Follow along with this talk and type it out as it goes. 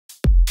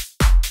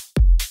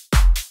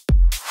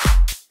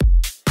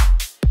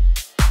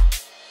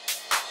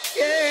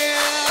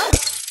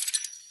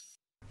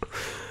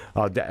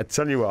I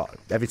tell you what,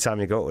 every time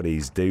you go to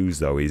these do's,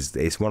 though,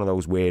 it's one of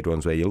those weird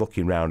ones where you're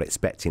looking round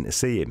expecting to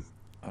see him.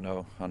 I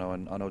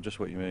know just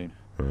what you mean.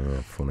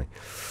 Oh, funny.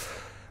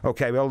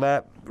 Okay, well,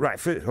 right.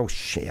 Oh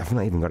shit, I've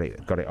not even got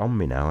it on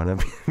me now, and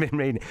I've been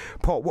reading.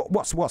 Paul,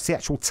 what's the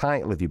actual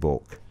title of your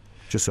book?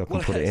 Just so I can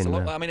put it in.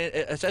 I mean,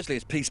 essentially,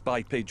 it's piece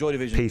by piece. Joy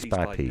Division. Piece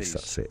by piece.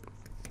 That's it.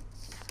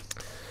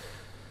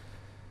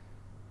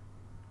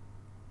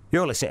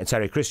 You're listening to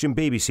Terry Christian,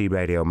 BBC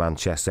Radio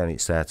Manchester, and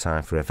it's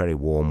time for a very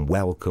warm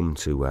welcome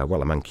to, a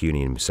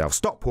Mancunian himself.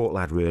 Stockport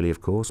lad, really,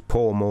 of course.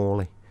 Paul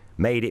Morley.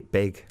 Made it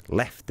big,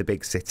 left the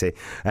big city.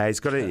 He's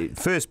got a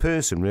first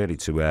person, really,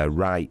 to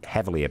write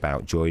heavily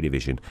about Joy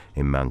Division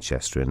in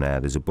Manchester. And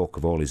there's a book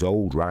of all his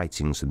old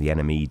writings from the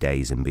NME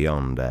days and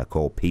beyond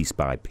called Piece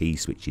by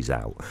Piece, which is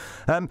out.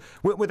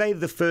 Were they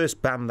the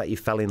first band that you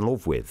fell in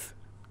love with?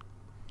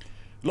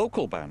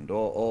 Local band,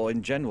 or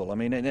in general. I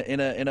mean,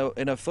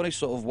 in a funny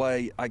sort of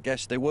way, I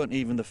guess they weren't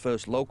even the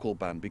first local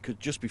band, because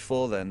just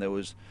before then there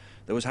was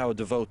Howard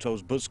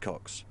Devoto's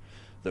Buzzcocks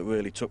that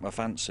really took my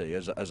fancy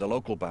as a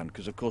local band,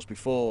 because of course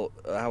before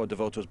Howard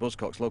Devoto's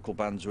Buzzcocks, local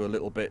bands were a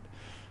little bit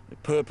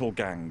Purple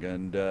Gang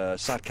and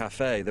Sad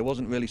Cafe. There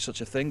wasn't really such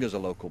a thing as a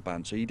local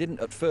band, so you didn't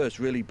at first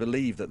really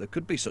believe that there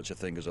could be such a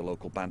thing as a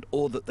local band,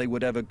 or that they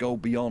would ever go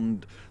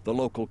beyond the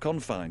local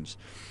confines.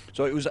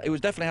 So it was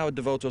definitely Howard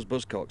Devoto's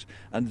Buzzcocks,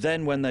 and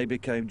then when they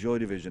became Joy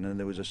Division, and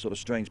there was a sort of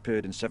strange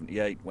period in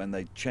 '78 when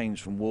they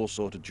changed from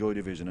Warsaw to Joy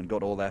Division and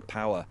got all their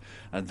power,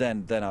 and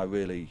then I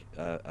really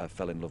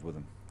fell in love with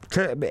them.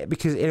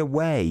 Because in a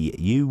way,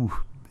 you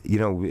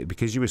know,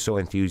 because you were so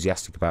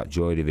enthusiastic about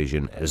Joy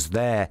Division, as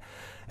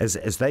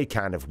they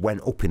kind of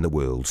went up in the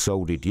world,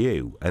 so did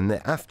you. And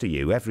after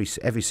you, every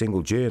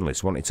single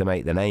journalist wanted to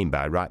make their name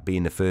by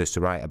being the first to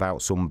write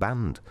about some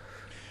band.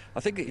 I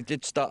think it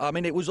did start. I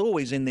mean, it was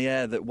always in the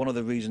air that one of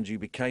the reasons you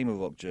became a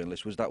rock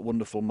journalist was that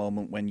wonderful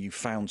moment when you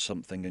found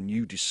something and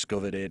you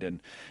discovered it,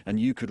 and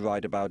you could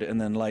write about it,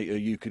 and then later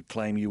you could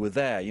claim you were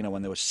there. You know,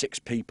 when there were 6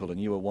 people and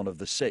you were one of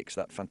the 6.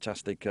 That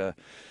fantastic.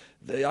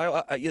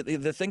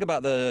 The thing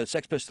about the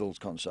Sex Pistols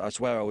concert, I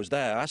Swear I Was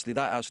There,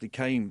 that actually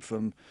came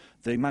from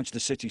the Manchester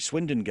City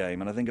Swindon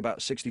game, and I think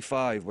about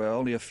 '65, where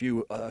only a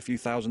few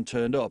thousand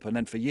turned up, and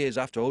then for years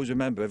after, I always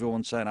remember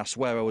everyone saying, "I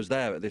swear I was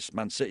there" at this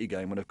Man City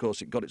game, when of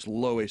course it got its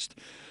lowest,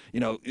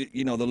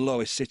 the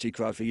lowest City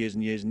crowd for years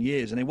and years and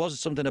years, and it was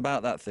something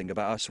about that thing,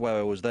 about "I swear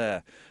I was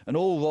there," and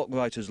all rock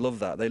writers love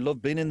that. They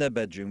love being in their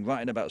bedroom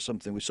writing about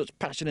something with such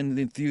passion and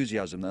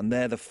enthusiasm, and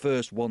they're the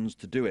first ones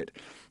to do it,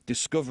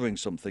 discovering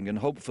something, and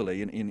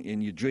hopefully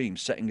in your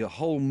dreams setting a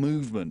whole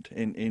movement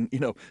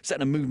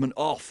setting a movement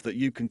off that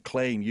you can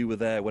claim you were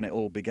there when it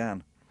all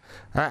began.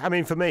 I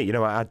mean, for me,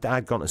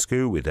 I'd gone to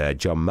school with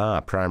John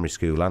Marr, primary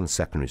school and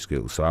secondary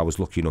school, so I was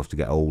lucky enough to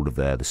get hold of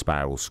the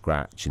Spiral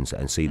Scratch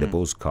and see the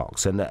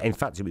Buzzcocks. And in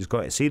fact, it was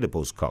going to see the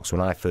Buzzcocks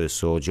when I first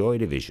saw Joy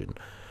Division.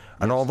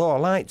 And although I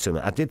liked them,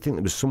 I did think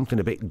there was something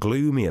a bit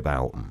gloomy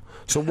about them.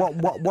 So what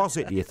was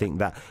it, do you think,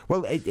 that...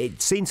 Well,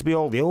 it seemed to be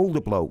all the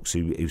older blokes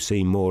who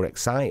seemed more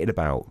excited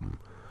about them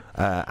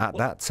at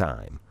that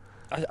time.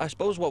 I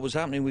suppose what was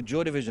happening with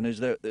Joy Division is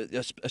that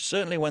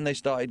certainly when they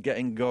started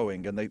getting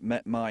going and they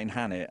met Martin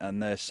Hannett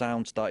and their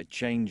sound started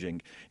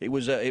changing, it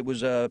was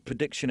a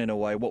prediction in a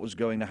way what was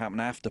going to happen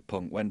after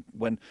punk,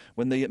 when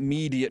the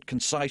immediate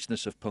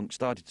conciseness of punk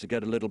started to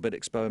get a little bit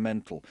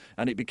experimental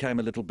and it became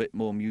a little bit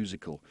more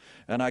musical.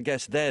 And I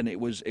guess then it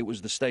was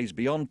the stage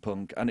beyond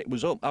punk, and it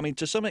was up. I mean,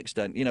 to some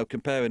extent,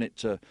 comparing it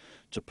to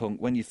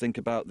punk, when you think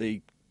about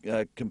the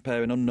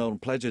comparing Unknown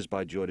Pleasures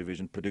by Joy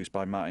Division, produced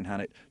by Martin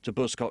Hannett, to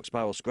Buzzcocks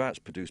Spiral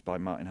Scratch, produced by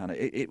Martin Hannett.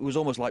 It was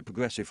almost like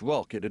progressive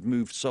rock. It had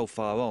moved so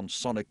far on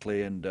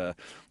sonically, and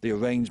the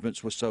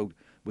arrangements were so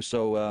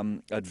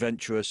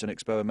adventurous and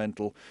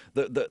experimental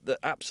that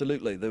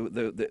absolutely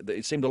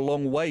it seemed a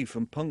long way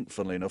from punk,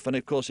 funnily enough. And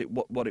of course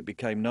what it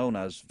became known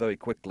as very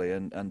quickly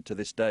and to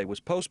this day was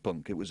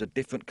post-punk. It was a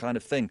different kind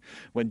of thing.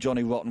 When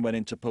Johnny Rotten went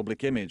into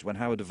Public Image, when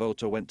Howard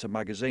Devoto went to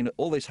Magazine,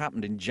 all this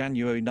happened in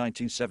January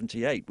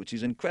 1978, which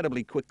is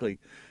incredibly quickly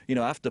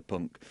after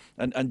punk,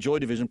 and Joy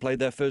Division played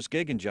their first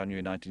gig in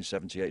January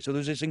 1978. So there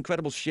was this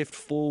incredible shift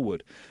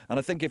forward, and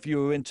I think if you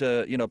were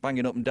into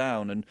Banging Up and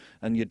Down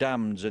and your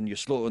Damns and your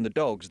Slaughter and the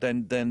Dogs,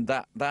 then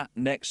that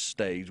next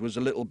stage was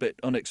a little bit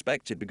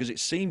unexpected, because it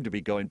seemed to be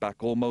going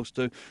back almost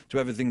to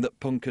everything that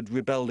punk had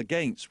rebelled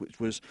against, which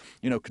was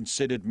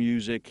considered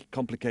music,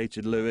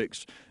 complicated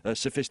lyrics,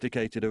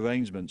 sophisticated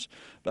arrangements,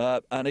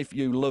 and if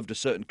you loved a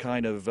certain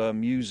kind of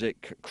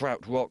music,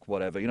 krautrock,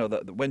 whatever,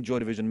 that when Joy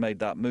Division made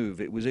that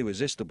move, it was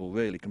irresistible,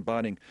 really,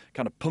 combining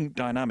kind of punk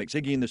dynamics,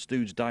 Iggy and the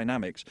Stooges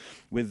dynamics,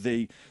 with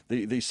the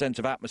sense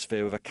of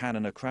atmosphere of a Can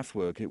and a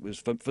Kraftwerk. It was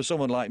for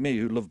someone like me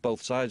who loved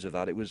both sides of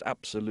that, it was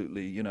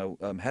absolutely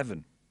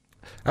heaven.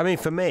 I mean,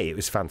 for me, it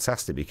was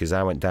fantastic, because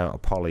I went down to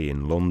Polly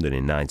in London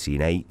in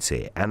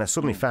 1980, and I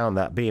suddenly found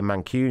that being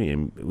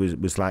Mancunian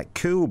was like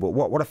cool. But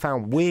what I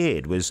found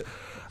weird was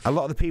a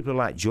lot of the people who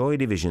like Joy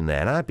Division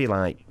there, and I'd be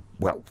like,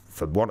 well,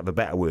 for want of a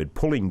better word,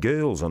 pulling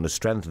girls on the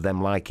strength of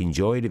them liking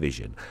Joy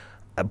Division.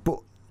 But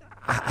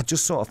I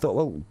just sort of thought,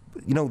 well,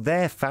 you know,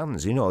 their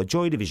fans, you know, a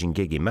Joy Division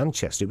gig in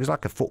Manchester, it was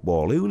like a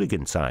football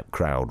hooligan type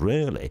crowd,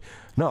 really.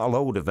 Not a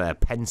load of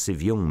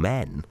pensive young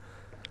men.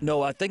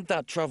 No, I think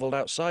that travelled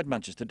outside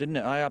Manchester, didn't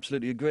it? I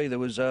absolutely agree. There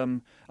was,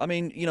 I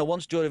mean, you know,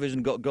 once Joy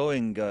Division got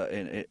going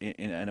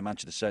in a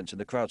Manchester sense and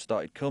the crowd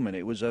started coming,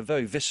 it was a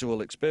very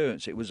visceral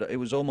experience. It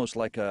was almost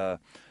like a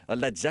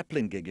Led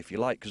Zeppelin gig, if you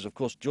like, because, of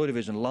course, Joy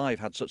Division live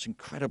had such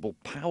incredible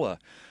power.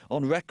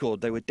 On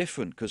record, they were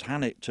different because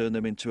Hannett turned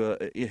them into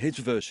his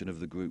version of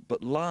the group,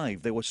 but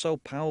live, they were so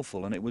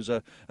powerful, and it was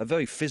a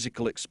very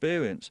physical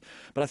experience.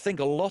 But I think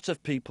a lot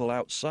of people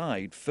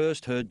outside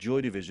first heard Joy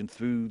Division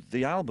through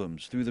the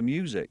albums, through the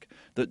music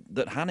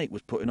that Hannett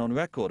was putting on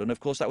record, and of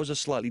course that was a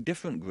slightly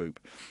different group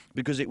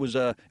because it was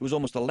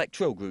almost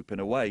electro group in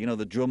a way. You know,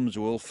 the drums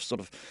were all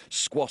sort of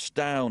squashed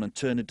down and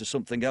turned into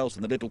something else,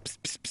 and the little pss,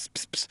 pss, pss,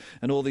 pss, pss,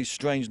 and all these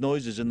strange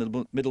noises in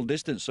the middle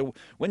distance. So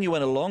when you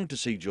went along to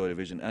see Joy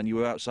Division and you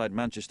were outside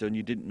Manchester and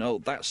you didn't know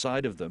that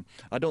side of them,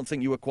 I don't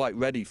think you were quite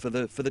ready for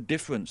the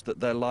difference that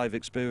their live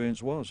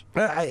experience was.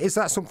 Is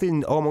that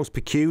something almost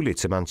peculiar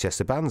to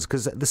Manchester bands?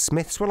 Because the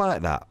Smiths were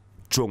like that.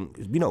 Drunk,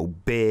 you know,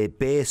 beer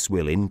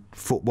swilling,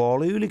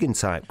 football hooligan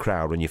type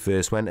crowd when you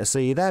first went to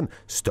see them.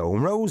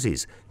 Stone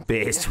Roses,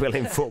 beer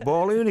swilling,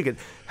 football hooligan.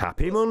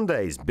 Happy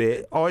Mondays,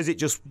 beer. Or is it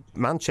just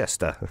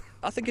Manchester?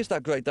 I think it's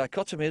that great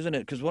dichotomy, isn't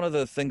it? Because one of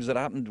the things that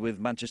happened with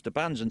Manchester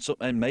bands,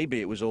 and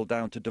maybe it was all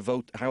down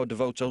to Howard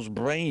Devoto's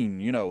brain,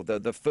 you know,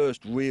 the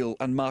first real,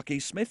 and Marquis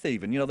Smith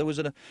even, you know, there was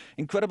an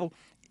incredible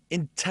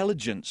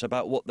intelligence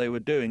about what they were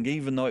doing,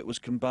 even though it was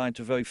combined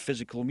to very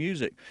physical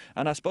music.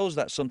 And I suppose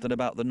that's something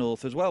about the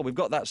North as well. We've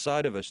got that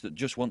side of us that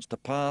just wants to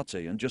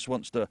party and just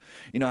wants to,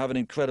 you know, have an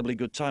incredibly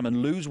good time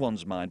and lose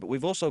one's mind. But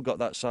we've also got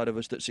that side of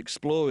us that's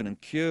exploring and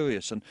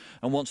curious and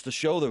wants to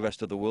show the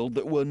rest of the world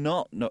that we're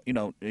not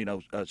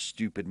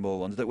stupid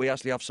morons, that we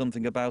actually have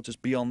something about us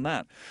beyond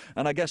that.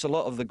 And I guess a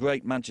lot of the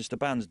great Manchester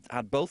bands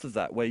had both of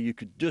that, where you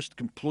could just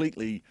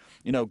completely,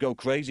 you know, go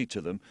crazy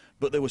to them,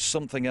 but there was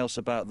something else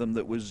about them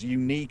that was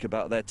unique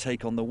about their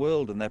take on the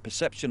world and their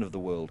perception of the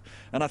world.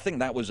 And I think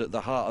that was at the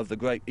heart of the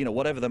great, you know,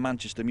 whatever the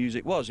Manchester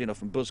music was, you know,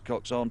 from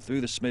Buzzcocks on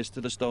through the Smiths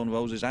to the Stone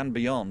Roses and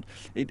beyond,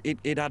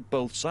 it had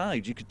both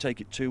sides. You could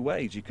take it two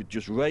ways. You could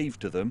just rave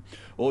to them,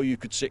 or you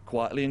could sit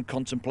quietly and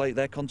contemplate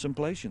their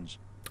contemplations.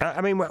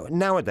 I mean,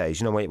 nowadays,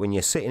 you know, when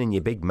you're sitting in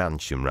your big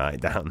mansion right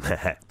down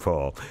there,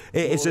 Paul,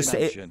 is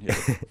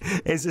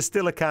there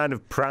still a kind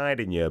of pride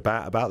in you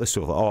about the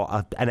stuff,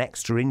 or an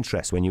extra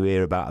interest when you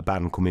hear about a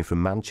band coming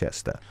from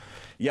Manchester?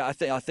 Yeah,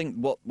 I think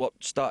what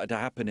started to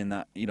happen in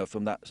that, you know,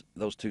 from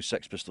those two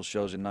Sex Pistols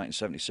shows in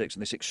 1976,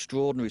 and this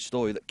extraordinary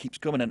story that keeps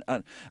coming,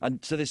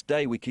 and to this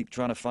day we keep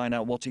trying to find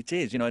out what it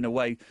is. You know, in a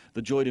way,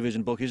 the Joy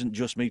Division book isn't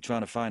just me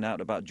trying to find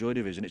out about Joy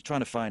Division; it's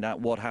trying to find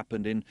out what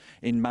happened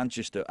in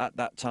Manchester at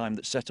that time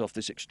that set off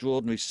this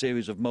extraordinary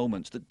series of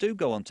moments that do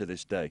go on to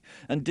this day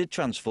and did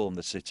transform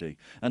the city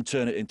and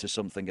turn it into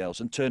something else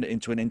and turn it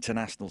into an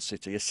international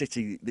city, a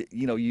city that,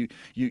 you know, you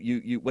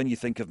when you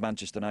think of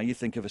Manchester now, you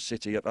think of a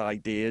city of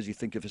ideas, you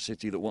think of a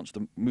city that wants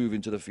to move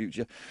into the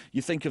future.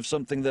 You think of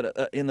something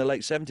that in the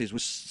late 70s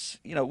was,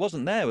 you know,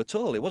 wasn't there at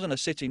all. It wasn't a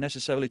city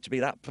necessarily to be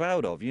that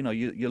proud of. You know,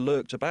 you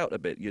lurked about a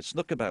bit, you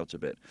snuck about a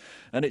bit.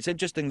 And it's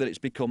interesting that it's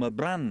become a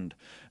brand.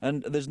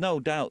 And there's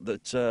no doubt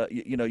that,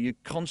 you know, you're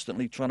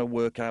constantly trying to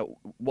work out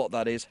what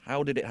that is,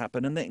 how did it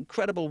happen, and the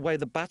incredible way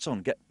the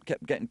baton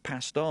kept getting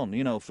passed on,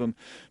 you know, from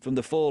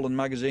the Fallen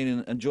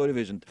magazine and Joy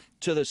Division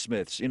to the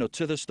Smiths, you know,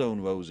 to the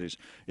Stone Roses,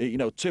 you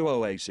know, to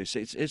Oasis.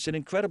 It's an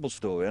incredible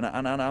story, and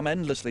I'm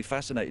endlessly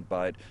fascinated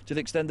by it, to the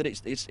extent that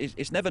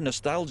it's never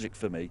nostalgic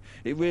for me.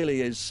 It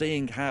really is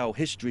seeing how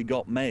history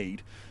got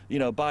made, you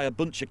know, by a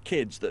bunch of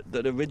kids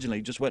that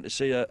originally just went to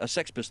see a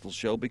Sex Pistols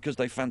show because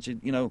they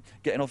fancied, you know,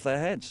 getting off their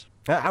heads.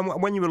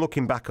 And when you were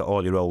looking back at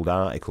all your old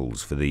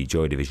articles for the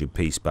Joy Division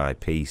Piece by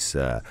Piece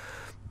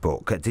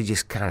book, did you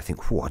kind of think,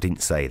 I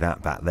didn't say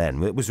that back then?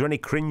 Was there any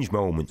cringe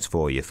moments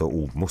for you?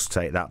 Thought, must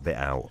take that bit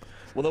out?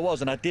 Well, there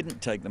was, and I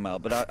didn't take them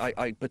out, but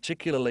I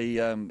particularly,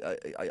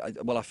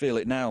 well, I feel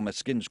it now, my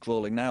skin's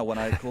crawling now, when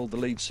I called the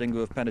lead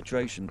singer of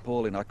Penetration,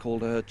 Pauline, I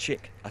called her a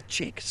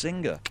chick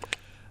singer.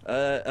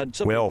 And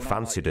we all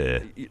fancied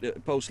her.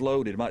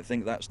 Post-loaded might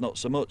think that's not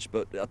so much,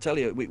 but I tell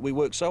you, we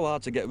worked so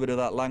hard to get rid of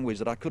that language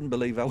that I couldn't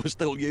believe I was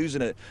still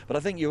using it. But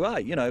I think you're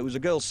right, you know, it was a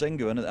girl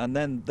singer, and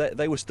then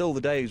they were still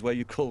the days where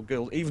you call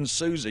girls, even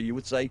Susie, you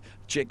would say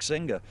chick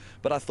singer.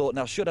 But I thought,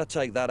 now, should I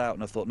take that out?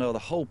 And I thought, no, the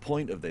whole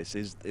point of this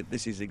is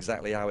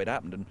exactly how it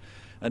happened.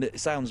 And it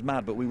sounds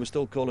mad, but we were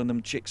still calling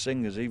them chick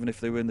singers, even if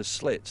they were in the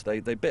slits. They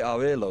bit our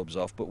earlobes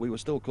off, but we were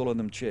still calling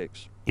them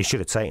chicks. You should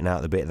have taken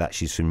out the bit that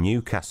she's from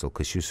Newcastle,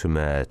 because she was from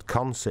a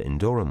concert in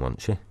Durham,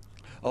 wasn't she?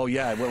 Oh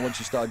yeah, well, once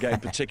you start getting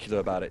particular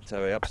about it,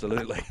 Terry,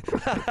 absolutely.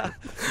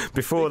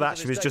 Before that,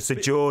 she was just a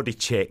Geordie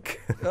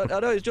chick. I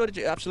know, it's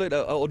Geordie, absolutely.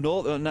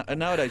 And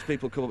nowadays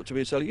people come up to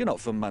me and say, you're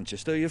not from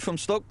Manchester, you're from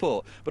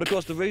Stockport. But of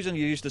course the reason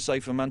you used to say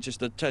from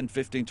Manchester 10,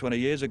 15, 20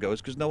 years ago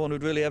is because no one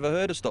had really ever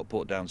heard of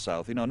Stockport down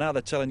south. You know, now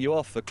they're telling you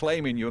off for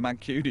claiming you're a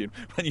Mancunian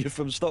when you're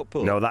from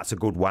Stockport. No, that's a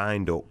good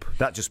wind-up.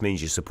 That just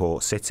means you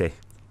support City.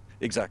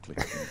 Exactly.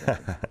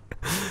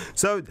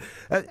 So,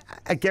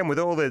 again, with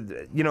all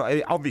the, you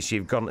know, obviously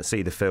you've gone to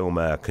see the film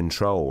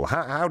Control.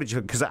 How did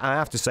you, because I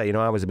have to say, you know,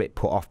 I was a bit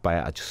put off by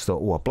it. I just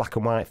thought, oh, a black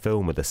and white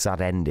film with a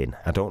sad ending.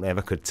 I don't know if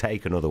I could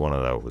take another one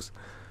of those.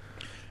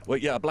 Well,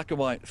 yeah, a black and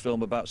white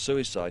film about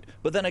suicide.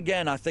 But then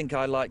again, I think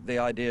I like the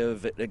idea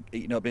of it,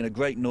 you know, being a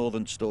great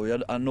northern story,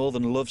 a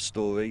northern love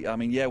story. I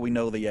mean, yeah, we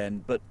know the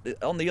end. But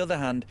on the other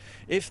hand,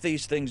 if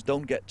these things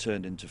don't get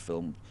turned into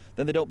film,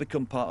 then they don't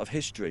become part of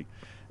history.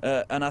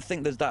 And I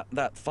think there's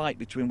that fight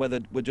between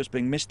whether we're just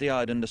being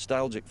misty-eyed and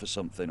nostalgic for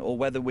something, or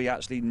whether we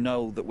actually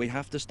know that we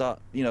have to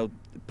start, you know,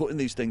 putting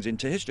these things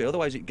into history.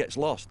 Otherwise, it gets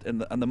lost, and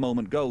the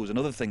moment goes, and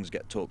other things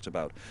get talked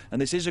about. And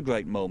this is a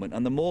great moment.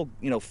 And the more,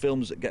 you know,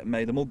 films that get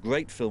made, the more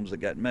great films that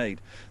get made,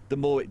 the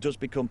more it does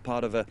become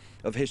part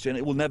of history, and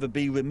it will never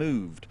be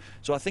removed.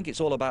 So I think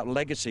it's all about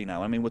legacy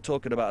now. I mean, we're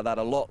talking about that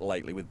a lot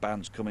lately with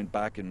bands coming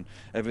back and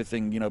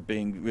everything, you know,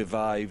 being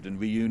revived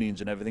and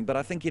reunions and everything. But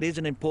I think it is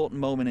an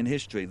important moment in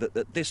history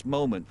that this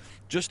moment,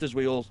 just as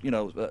we all, you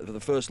know, the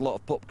first lot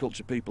of pop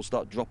culture people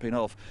start dropping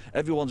off,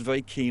 everyone's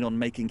very keen on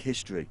making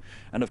history.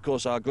 And of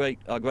course, our great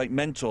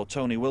mentor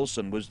Tony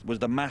Wilson was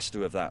the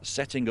master of that,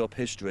 setting up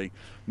history,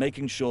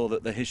 making sure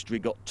that the history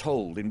got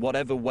told in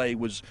whatever way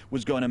was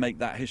going to make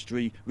that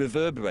history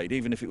reverberate,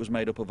 even if it was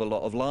made up of a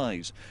lot of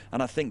lies.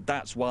 And I think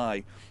that's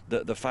why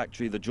the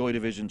Factory, the Joy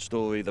Division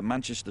story, the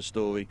Manchester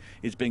story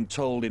is being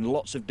told in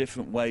lots of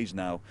different ways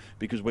now,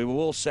 because we were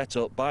all set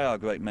up by our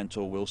great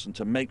mentor Wilson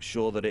to make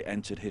sure that it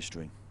entered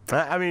history.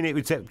 I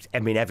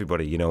mean,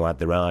 everybody, you know, had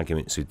their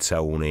arguments with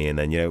Tony, and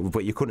then, you know,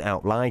 but you couldn't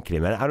help liking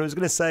him. And I was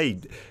going to say,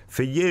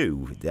 for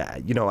you,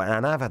 you know,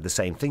 and I've had the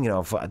same thing, you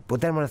know,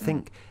 but then when I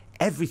think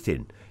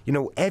everything, you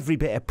know, every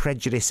bit of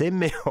prejudice in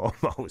me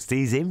almost,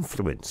 he's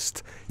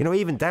influenced. You know,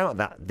 even down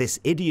to this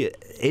idiot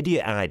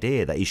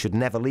idea that he should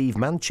never leave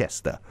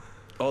Manchester.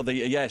 Oh,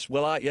 yes.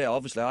 Well,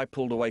 obviously I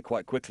pulled away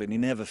quite quickly, and he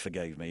never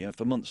forgave me.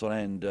 For months on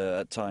end,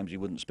 at times he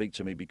wouldn't speak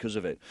to me because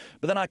of it.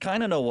 But then I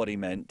kind of know what he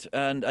meant,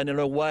 and in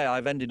a way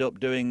I've ended up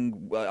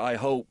doing, I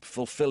hope,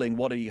 fulfilling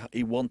what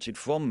he wanted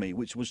from me,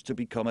 which was to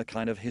become a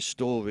kind of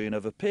historian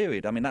of a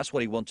period. I mean, that's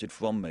what he wanted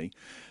from me.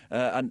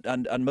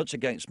 And much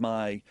against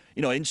my,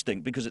 you know,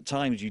 instinct, because at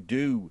times you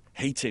do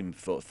hate him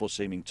for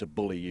seeming to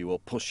bully you or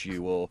push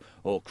you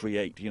or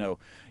create, you know,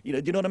 do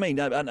you know what I mean?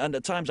 And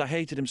at times I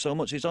hated him so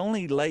much. It's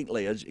only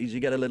lately, as you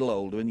get a little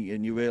older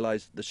and you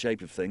realise the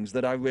shape of things,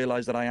 that I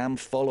realise that I am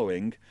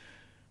following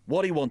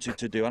what he wanted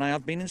to do, and I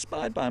have been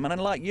inspired by him. And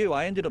like you,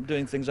 I ended up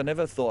doing things I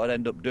never thought I'd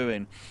end up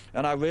doing,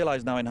 and I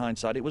realise now in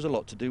hindsight it was a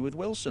lot to do with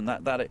Wilson.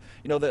 You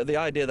know, the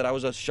idea that I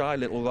was a shy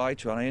little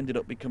writer and I ended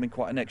up becoming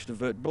quite an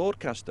extrovert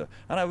broadcaster,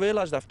 and I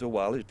realised after a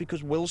while it's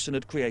because Wilson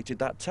had created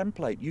that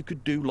template. You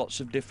could do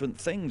lots of different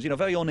things, you know,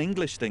 very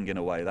un-English thing in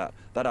a way, that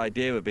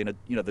idea of being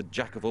the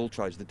jack of all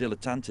trades, the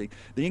dilettante.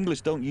 The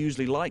English don't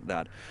usually like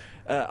that.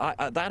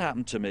 That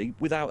happened to me,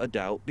 without a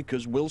doubt,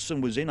 because Wilson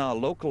was in our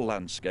local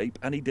landscape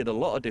and he did a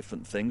lot of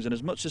different things, and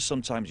as much as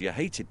sometimes you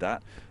hated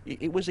that,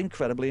 it was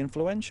incredibly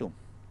influential.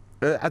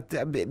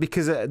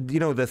 Because you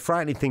know, the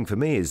frightening thing for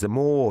me is the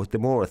more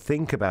I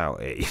think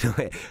about it, you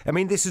know, I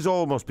mean, this has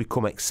almost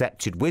become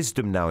accepted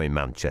wisdom now in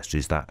Manchester,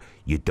 is that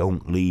you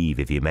don't leave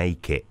if you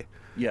make it.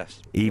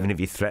 Yes. Even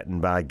if you're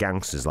threatened by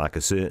gangsters like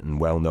a certain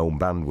well-known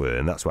band were,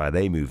 and that's why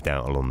they moved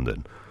out of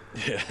London.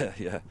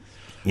 Yeah.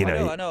 You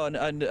know, I know,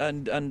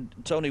 and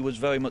Tony was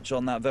very much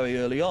on that very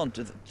early on,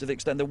 to the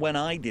extent that when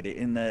I did it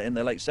in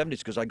the late 70s,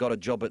 because I got a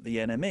job at the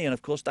NME, and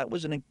of course that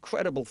was an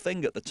incredible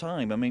thing at the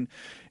time. I mean,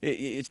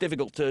 it's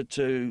difficult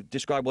to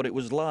describe what it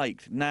was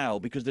like now,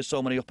 because there's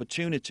so many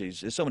opportunities.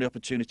 There's so many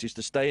opportunities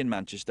to stay in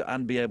Manchester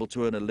and be able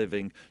to earn a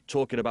living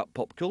talking about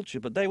pop culture.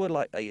 But they were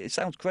like, it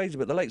sounds crazy,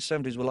 but the late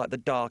 70s were like the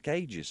dark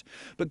ages.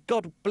 But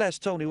God bless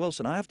Tony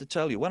Wilson. I have to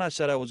tell you, when I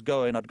said I was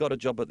going, I'd got a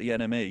job at the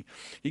NME,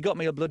 he got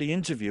me a bloody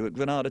interview at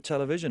Granada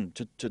Television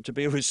to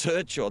be a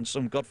researcher on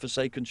some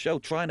godforsaken show,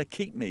 trying to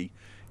keep me,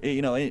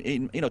 trying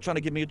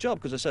to give me a job,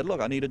 because I said,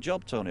 look, I need a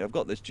job, Tony. I've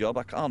got this job.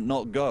 I can't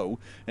not go.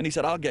 And he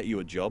said, I'll get you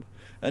a job.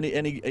 And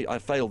I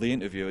failed the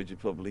interview, as you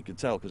probably could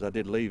tell, because I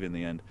did leave in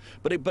the end.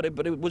 But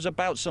it was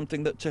about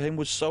something that to him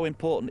was so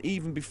important,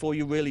 even before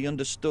you really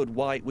understood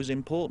why it was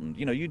important.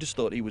 You know, you just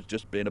thought he was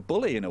just being a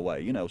bully in a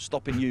way, you know,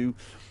 stopping you,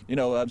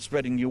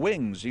 spreading your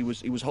wings. He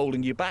was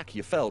holding you back,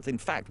 you felt. In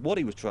fact, what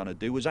he was trying to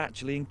do was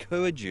actually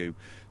encourage you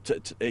to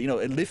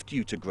lift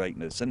you to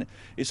greatness. And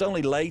it's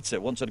only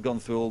later, once I'd gone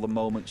through all the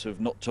moments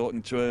of not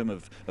talking to him,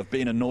 of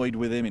being annoyed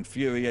with him,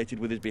 infuriated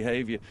with his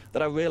behaviour,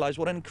 that I realised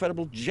what an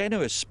incredible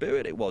generous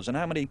spirit it was, and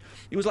how many,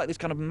 he was like this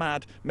kind of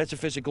mad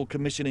metaphysical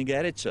commissioning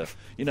editor,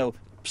 you know,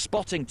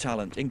 spotting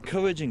talent,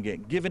 encouraging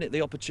it, giving it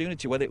the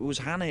opportunity, whether it was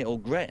Hannah or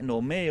Gretton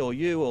or me or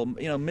you or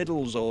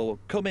Middles or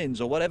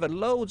Cummins or whatever.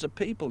 Loads of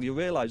people. You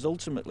realise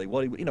ultimately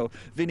what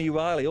Vinnie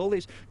Riley, all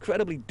these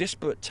incredibly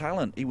disparate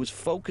talent. He was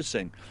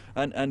focusing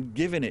and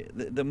giving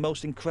it the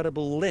most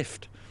incredible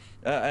lift.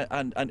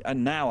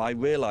 And now I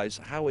realise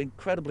how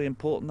incredibly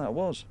important that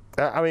was.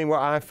 I mean, what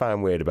I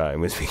found weird about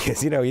him was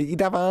because, you'd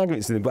have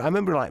arguments with him, but I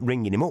remember, like,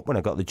 ringing him up when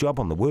I got the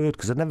job on The Word,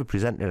 because I'd never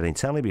presented any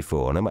telly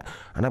before, and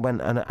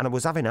I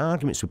was having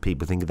arguments with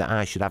people thinking that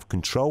I should have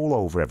control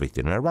over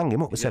everything, and I rang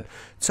him up and said,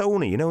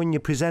 Tony, when you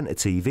present a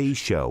TV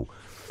show,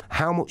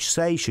 how much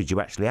say should you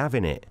actually have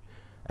in it?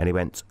 And he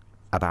went,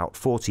 about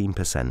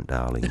 14%,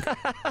 darling.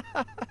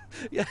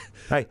 Yeah.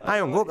 Hey, I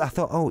hung up, I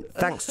thought, oh,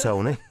 thanks,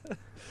 Tony.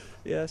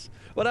 Yes.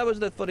 Well, that was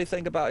the funny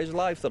thing about his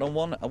life, that on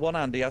one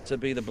hand he had to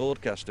be the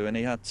broadcaster, and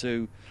he had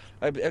to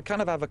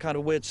kind of have a kind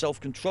of weird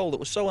self-control that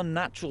was so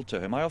unnatural to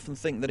him. I often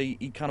think that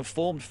he kind of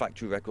formed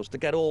Factory Records to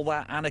get all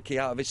that anarchy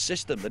out of his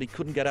system that he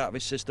couldn't get out of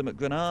his system at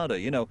Granada.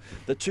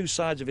 The two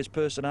sides of his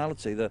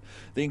personality, the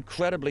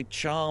incredibly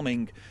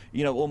charming,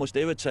 almost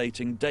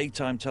irritating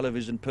daytime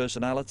television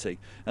personality,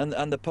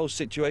 and the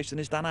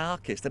post-situationist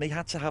anarchist, and he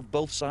had to have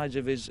both sides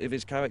of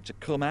his character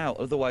come out,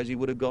 otherwise he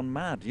would have gone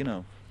mad.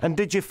 And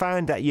did you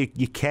find that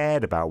you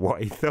cared about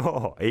what he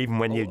thought, even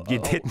when you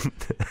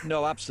didn't?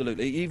 No,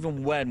 absolutely.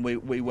 Even when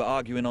we were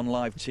arguing on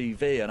live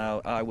TV, and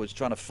I was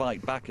trying to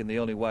fight back in the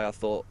only way I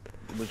thought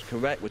was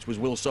correct, which was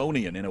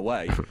Wilsonian in a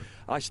way,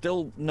 I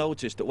still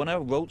noticed that when I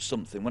wrote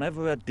something,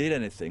 whenever I did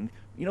anything,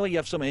 you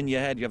have something in your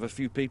head, you have a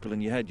few people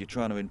in your head you're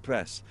trying to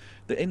impress,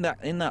 that in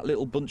that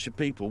little bunch of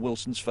people,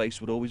 Wilson's face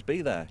would always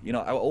be there.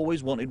 I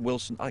always wanted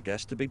Wilson, I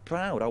guess, to be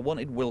proud. I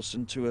wanted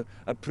Wilson to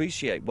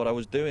appreciate what I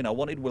was doing. I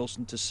wanted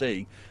Wilson to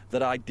see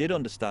that I did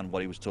understand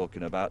what he was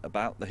talking about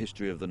the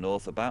history of the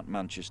North, about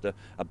Manchester,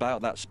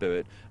 about that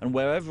spirit, and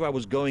wherever I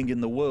was going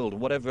in the world,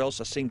 whatever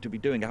else I seemed to be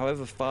doing,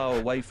 however far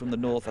away from the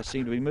North I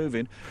seemed to be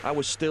moving, I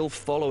was still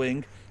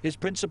following his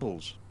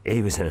principles.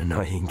 He was an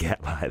annoying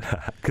get like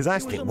that. Because I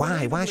think,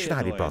 why should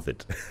I be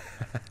bothered?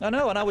 I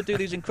know, and I would do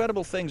these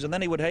incredible things, and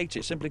then he would hate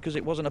it simply because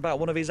it wasn't about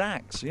one of his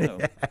acts, Yeah,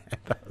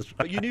 that's right.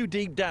 But you knew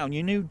deep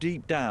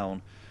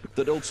down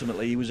that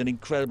ultimately he was an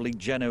incredibly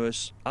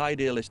generous,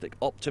 idealistic,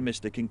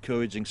 optimistic,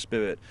 encouraging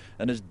spirit,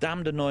 and as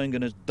damned annoying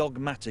and as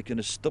dogmatic and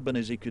as stubborn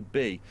as he could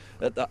be,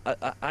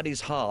 at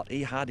his heart,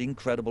 he had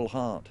incredible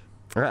heart.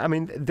 I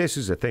mean, this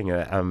is the thing,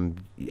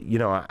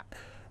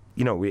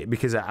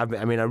 because I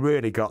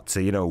really got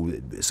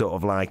to, sort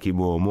of like him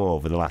more and more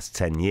over the last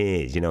 10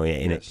 years,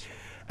 Yes.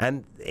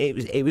 And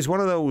it was one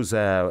of those,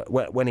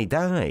 when he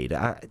died,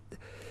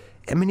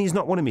 I mean, he's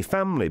not one of my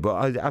family,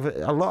 but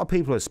a lot of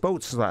people have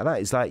spoke to us like that.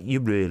 It's like, you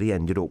really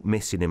ended up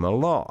missing him a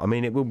lot. I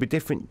mean, it will be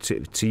different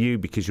to you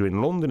because you're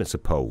in London, I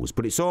suppose,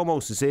 but it's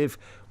almost as if,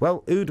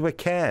 well, who do I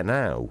care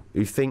now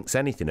who thinks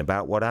anything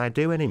about what I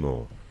do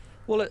anymore?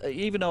 Well,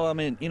 even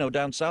though,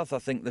 down south, I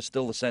think there's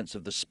still the sense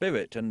of the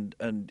spirit,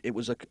 and it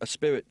was a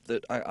spirit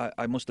that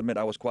I must admit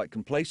I was quite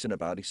complacent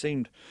about. He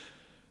seemed,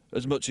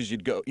 as much as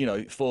you'd go,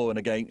 for and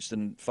against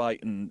and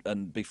fight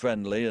and be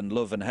friendly and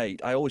love and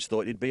hate, I always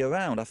thought he'd be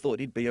around. I thought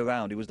he'd be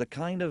around. He was the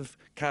kind of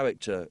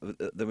character,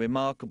 the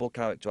remarkable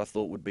character I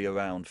thought would be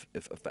around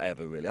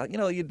forever,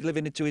 really. You'd live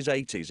into his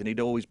 80s and he'd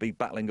always be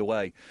battling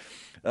away.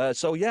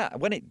 So yeah,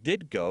 when it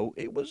did go,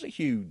 it was a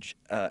huge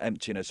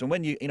emptiness. And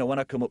when when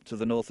I come up to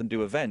the north and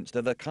do events,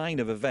 they're the kind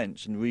of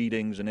events and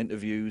readings and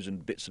interviews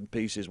and bits and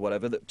pieces,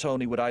 whatever, that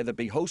Tony would either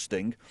be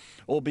hosting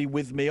or be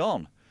with me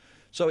on.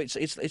 So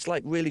it's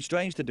like really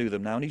strange to do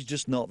them now, and he's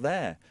just not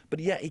there. But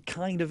yet he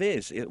kind of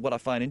is. What I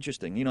find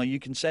interesting, you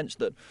can sense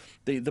that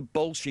the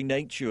bolshy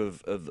nature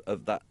of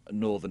that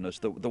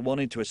northernness, the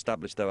wanting to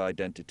establish their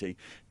identity,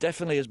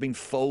 definitely has been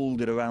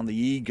folded around the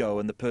ego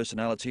and the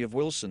personality of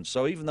Wilson.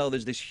 So even though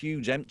there's this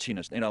huge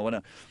emptiness, when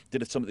I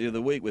did something the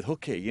other week with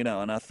Hooky,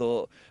 and I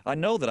thought, I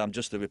know that I'm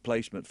just a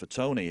replacement for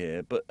Tony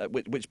here, but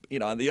which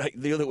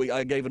the other week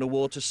I gave an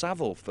award to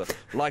Savile for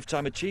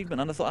lifetime achievement,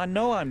 and I thought, I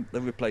know I'm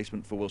the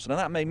replacement for Wilson, and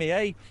that made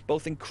me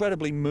both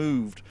incredibly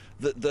moved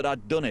that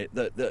I'd done it,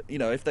 that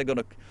if they're going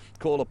to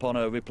call upon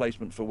a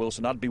replacement for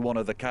Wilson, I'd be one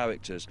of the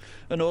characters,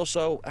 and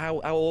also how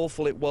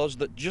awful it was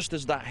that just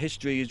as that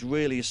history is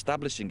really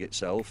establishing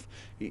itself,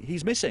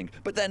 he's missing.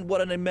 But then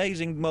what an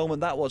amazing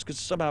moment that was, because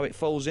somehow it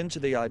falls into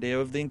the idea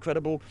of the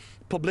incredible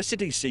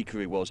publicity seeker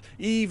he was,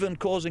 even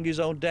causing his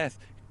own death.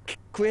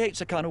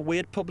 Creates a kind of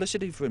weird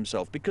publicity for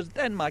himself, because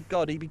then, my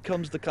God, he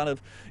becomes the kind of,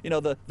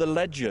 the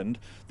legend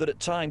that at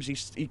times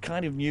he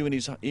kind of knew in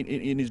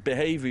his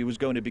behaviour he was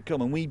going to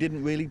become, and we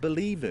didn't really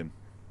believe him.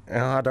 Oh,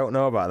 I don't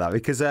know about that,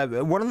 because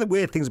one of the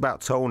weird things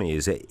about Tony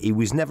is that he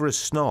was never a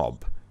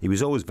snob. He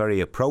was always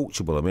very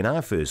approachable. I mean, I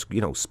first,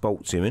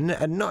 spoke to him,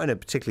 and not in a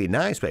particularly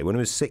nice way, when I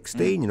was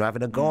 16,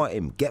 having a go at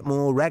him, get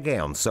more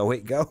reggae on, so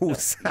it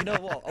goes. You know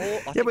what?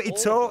 Yeah, but he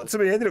talked to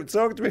me, he ended up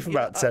talking to me for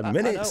about 10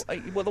 minutes. I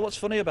know. Well, what's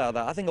funny about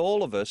that, I think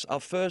all of us, our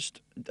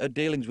first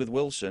dealings with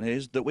Wilson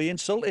is that we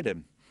insulted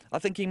him. I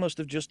think he must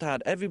have just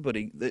had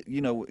everybody that,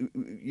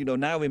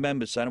 now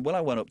remembers saying, well, I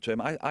went up to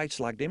him, I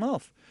slagged him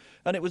off.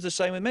 And it was the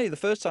same with me. The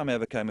first time I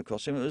ever came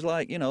across him, it was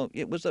like,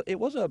 it was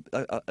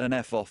an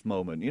F-off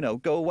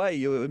moment. Go away,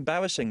 you're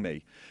embarrassing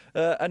me.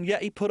 And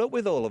yet he put up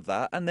with all of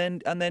that, and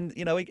then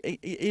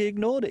he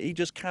ignored it. He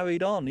just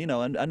carried on,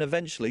 and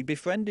eventually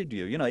befriended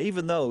you.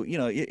 Even though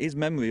his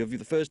memory of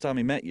the first time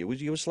he met you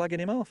was you were slagging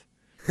him off.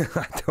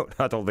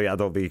 I don't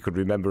think he could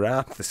remember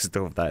half the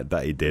stuff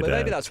that he did. Well,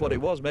 maybe that's what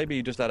it was. Maybe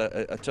he just had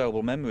a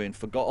terrible memory and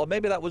forgot. Or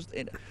maybe that was.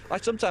 I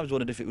sometimes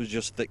wondered if it was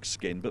just thick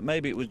skin, but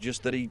maybe it was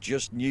just that he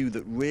just knew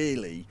that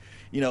really,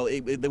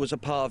 there was a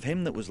part of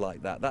him that was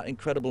like that. That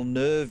incredible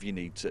nerve you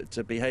need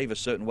to behave a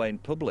certain way in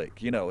public.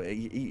 He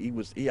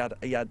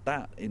had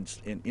that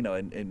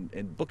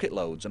in bucket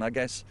loads, and I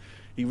guess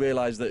he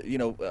realised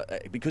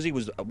that because he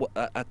was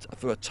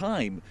for a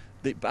time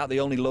about the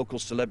only local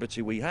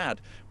celebrity we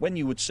had. When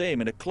you would see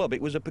him in a club,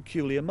 it was a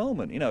peculiar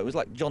moment. It was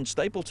like John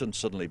Stapleton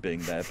suddenly being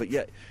there, but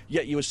yet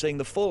you were seeing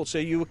the fall. So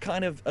you were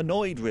kind of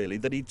annoyed, really,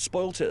 that he'd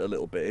spoilt it a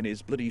little bit in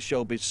his bloody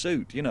showbiz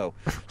suit.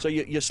 So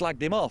you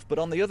slagged him off. But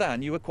on the other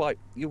hand, you were quite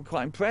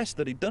impressed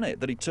that he'd done it,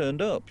 that he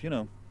turned up.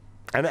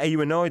 And are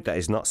you annoyed that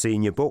he's not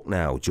seeing your book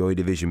now, Joy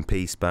Division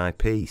Piece by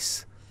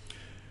Piece?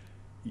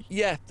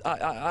 Yeah, I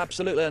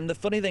absolutely. And the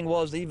funny thing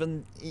was,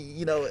 even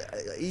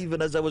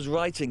as I was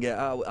writing it,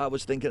 I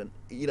was thinking,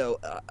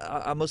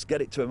 I must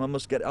get it to him. I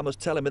must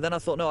tell him. And then I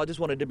thought, no, I just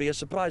wanted it to be a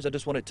surprise. I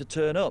just wanted to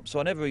turn up. So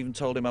I never even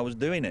told him I was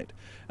doing it.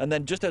 And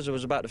then just as I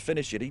was about to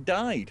finish it, he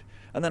died.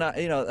 And then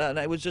and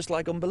it was just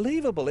like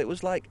unbelievable. It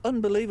was like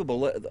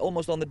unbelievable.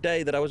 Almost on the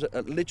day that I was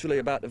literally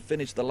about to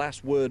finish the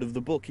last word of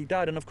the book, he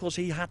died. And of course,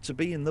 he had to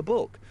be in the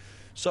book.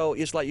 So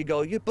it's like you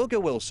go, you bugger,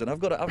 Wilson.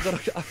 I've got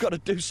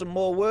to do some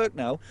more work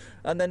now.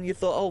 And then you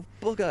thought, oh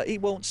bugger, he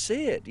won't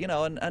see it,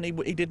 and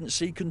he didn't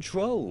see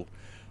Control,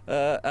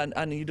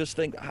 and you just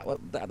think,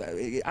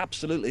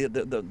 absolutely,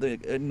 the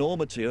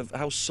enormity of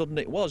how sudden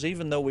it was.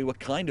 Even though we were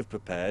kind of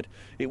prepared,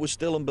 it was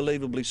still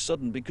unbelievably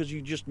sudden because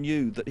you just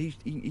knew that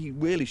he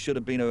really should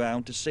have been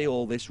around to see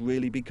all this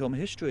really become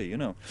history,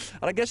 And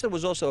I guess there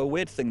was also a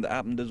weird thing that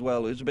happened as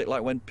well. It was a bit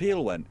like when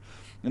Peel went,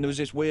 and there was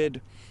this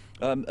weird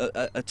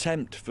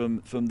attempt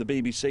from the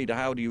BBC to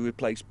how do you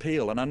replace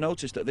Peel, and I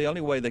noticed that the only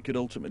way they could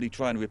ultimately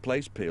try and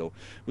replace Peel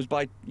was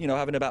by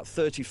having about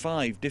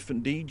 35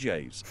 different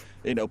DJs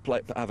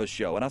have a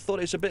show, and I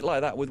thought it's a bit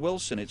like that with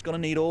Wilson. It's going to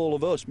need all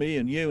of us, me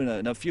and you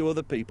and a few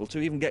other people, to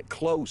even get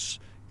close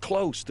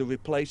to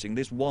replacing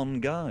this one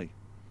guy.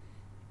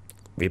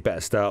 We better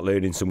start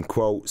learning some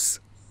quotes.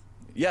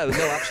 Yeah, no,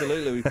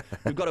 absolutely.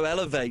 We've got to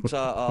elevate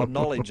our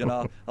knowledge and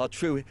our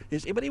true.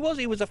 But he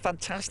was a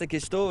fantastic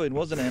historian,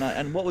 wasn't he?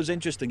 And what was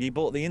interesting, he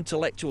brought the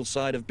intellectual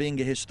side of being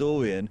a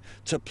historian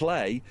to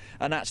play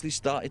and actually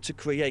started to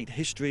create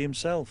history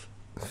himself.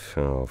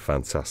 Oh,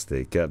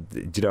 fantastic.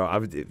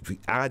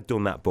 I'd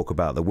done that book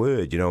about the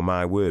Word,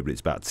 My Word, but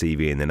it's about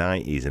TV in the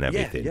 90s and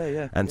everything.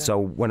 And so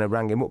when I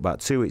rang him up about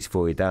 2 weeks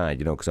before he died,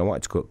 because I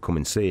wanted to come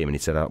and see him, and he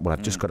said, well,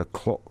 I've just got a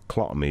clot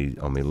on me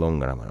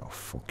lung. And I went, oh,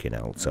 fucking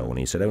hell,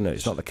 Tony. He said, oh, no,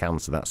 it's not the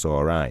cancer, that's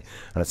all right.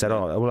 And I said,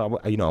 oh, well,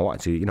 I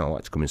wanted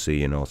to come and see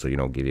you and also,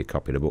 give you a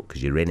copy of the book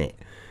because you're in it.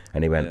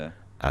 And he went,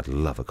 I'd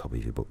love a copy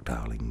of your book,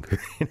 darling.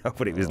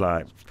 But it was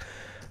like...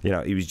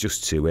 he was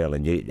just too ill,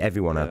 and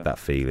everyone had that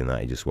feeling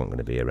that he just wasn't going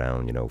to be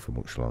around, for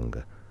much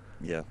longer.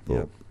 Yeah,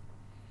 but,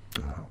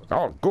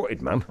 Oh,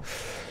 gutted, man.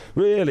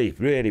 Really,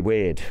 really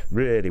weird.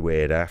 Really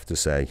weird, I have to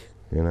say.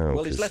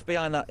 Well, he's left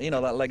behind that,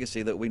 that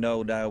legacy that we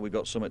know now. We've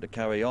got something to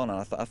carry on,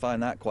 and I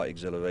find that quite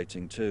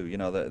exhilarating too.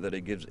 That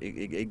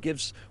it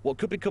gives what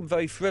could become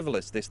very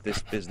frivolous. This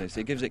business,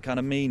 it gives it kind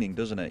of meaning,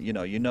 doesn't it?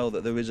 You know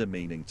that there is a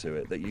meaning to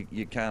it. That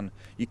you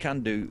can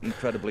do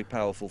incredibly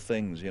powerful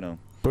things.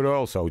 But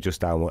also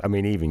just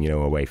even,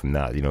 away from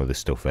that, the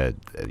stuff,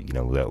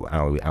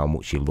 how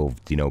much you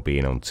loved,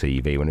 being on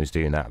TV. When I was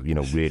doing that,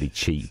 really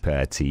cheap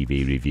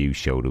TV review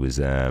show, there was,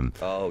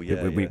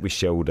 we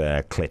showed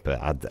a clip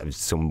of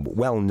some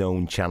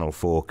well-known Channel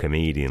 4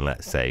 comedian,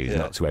 let's say, who's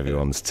not to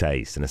everyone's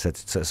taste. And I said,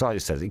 so I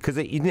just said, because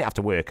you didn't have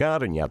to work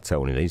hard and you had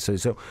Tony.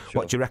 So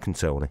what do you reckon,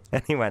 Tony?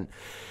 And he went,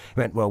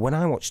 well, when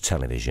I watch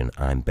television,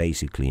 I'm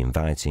basically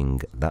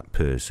inviting that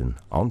person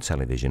on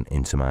television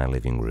into my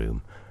living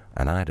room.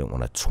 And I don't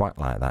want a twat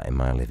like that in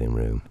my living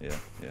room. Yeah.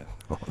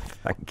 Oh,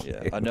 thank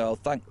you. I know.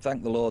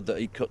 Thank the Lord that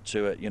he cut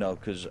to it.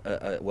 Because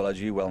well,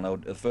 as you well know,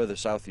 the further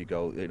south you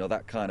go,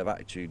 that kind of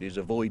attitude is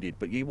avoided.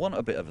 But you want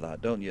a bit of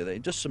that, don't you?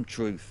 Just some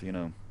truth,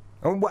 And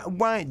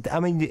why?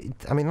 I mean,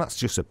 that's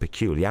just a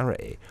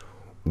peculiarity.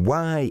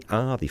 Why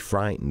are they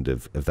frightened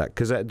of that?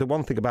 Because the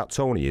one thing about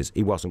Tony is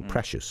he wasn't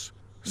precious.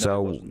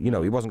 So, he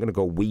wasn't going to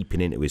go weeping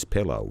into his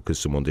pillow because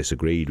someone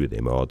disagreed with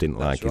him or didn't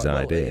like his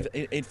idea.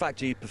 Well, in fact,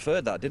 he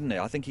preferred that, didn't he?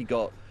 I think he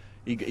got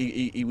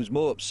he was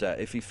more upset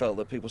if he felt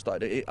that people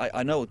started.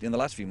 I know in the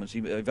last few months he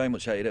very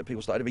much hated it.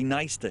 People started to be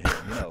nice to him,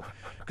 you know,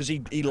 because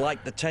he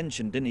liked the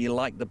tension, didn't he? He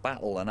liked the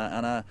battle, and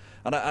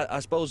I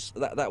suppose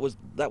that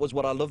was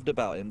what I loved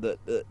about him.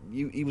 That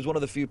he was one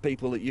of the few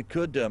people that you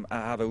could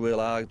have a real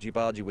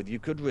argy-bargy with. You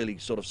could really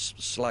sort of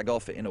slag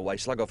off it in a way,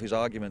 slag off his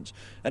arguments,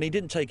 and he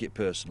didn't take it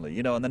personally,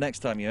 you know. And the next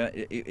time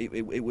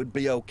it would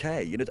be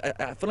okay. You know,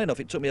 funnily enough,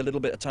 it took me a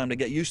little bit of time to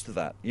get used to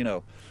that, you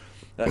know.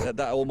 That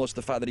almost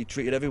the fact that he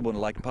treated everyone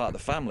like part of the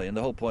family, and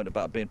the whole point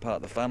about being part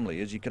of the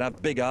family is you can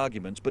have big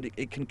arguments, but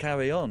it can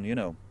carry on, you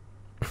know.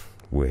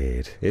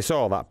 Weird. It's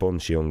all that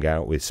bunch you hung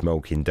out with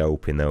smoking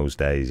dope in those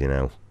days, you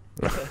know.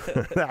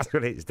 That's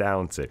what it's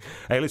down to.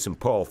 Hey, listen,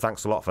 Paul,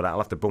 thanks a lot for that. I'll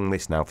have to bung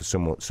this now for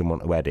someone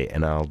to edit,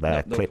 and I'll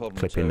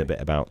clip in a bit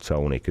about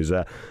Tony, because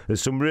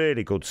there's some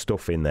really good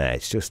stuff in there.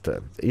 It's just,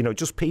 you know,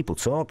 just people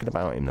talking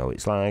about him, though.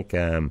 It's like...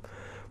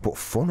 but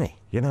funny,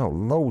 you know,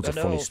 loads of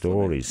funny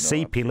stories.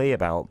 C.P. Lee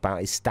about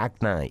his stag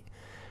night,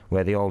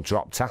 where they all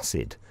dropped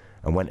acid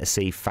and went to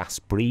see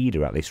Fast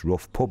Breeder at this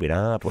rough pub in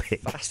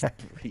Hardwick. Fast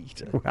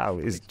Breeder? Well,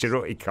 it was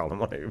Girotti column,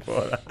 wasn't it,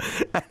 before that?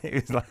 And it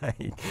was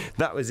like,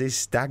 that was his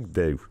stag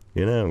do,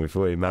 you know,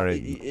 before he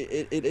married.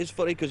 It is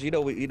funny because, you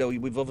know,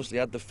 we've obviously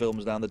had the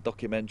films now, the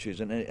documentaries,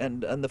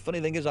 and the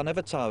funny thing is I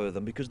never tire of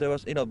them, because there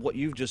was, you know, what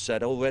you've just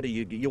said already,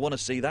 you want to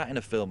see that in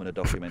a film and a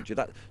documentary.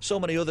 That so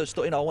many other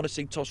stories, you know, I want to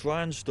see Tosh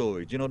Ryan's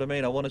story, do you know what I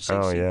mean? I want to see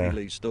C.P.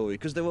 Lee's story,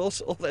 because they're all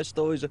their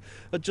stories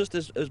are just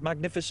as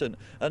magnificent,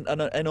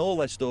 and all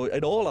their story,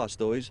 and all our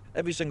stories,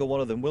 every single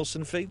one of them,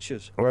 Wilson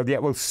features. Well, yeah,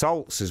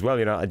 Salts as well,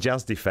 you know, a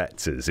Jazz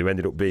Defectors, who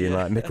ended up being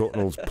like Mick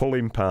Hucknall's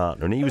pulling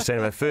partner, and he was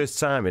saying the first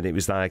time, and it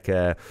was like,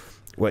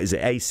 what is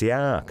it,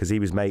 ACR, because he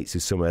was mates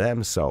with some of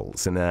them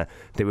Salts, and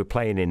they were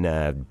playing in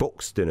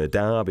Buxton or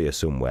Derby or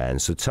somewhere,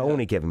 and so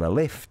Tony gave him a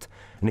lift.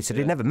 And he said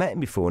he'd never met him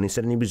before, and he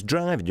said he was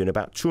driving doing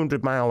about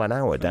 200 mile an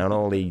hour down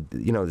all the,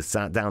 you know,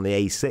 down the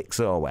A6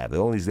 or whatever,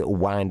 all these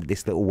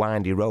this little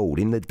windy road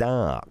in the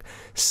dark,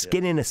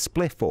 skinning a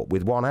spliff up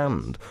with one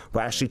hand,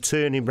 but actually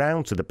turning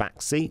round to the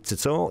back seat to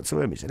talk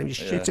to him. He said he was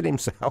shitting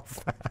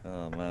himself.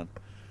 Oh man.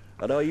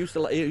 I know. He used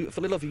to like.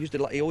 Funny enough,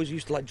 he always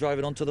used to like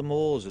driving onto the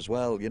moors as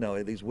well. You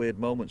know, these weird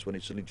moments when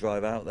he'd suddenly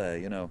drive out there.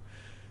 You know,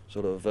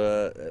 sort of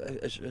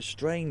a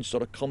strange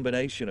sort of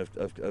combination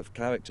of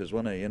characters,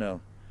 wasn't he? You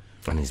know.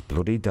 And his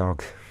bloody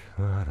dog.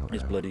 Oh, I don't know.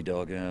 His bloody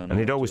dog, yeah. And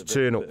he'd always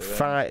turn up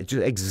just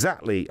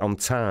exactly on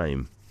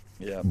time.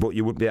 Yeah. But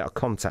you wouldn't be able to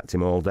contact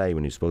him all day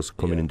when he's supposed to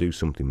come in and do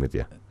something with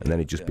you. And then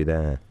he'd just be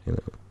there, you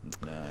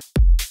know. No.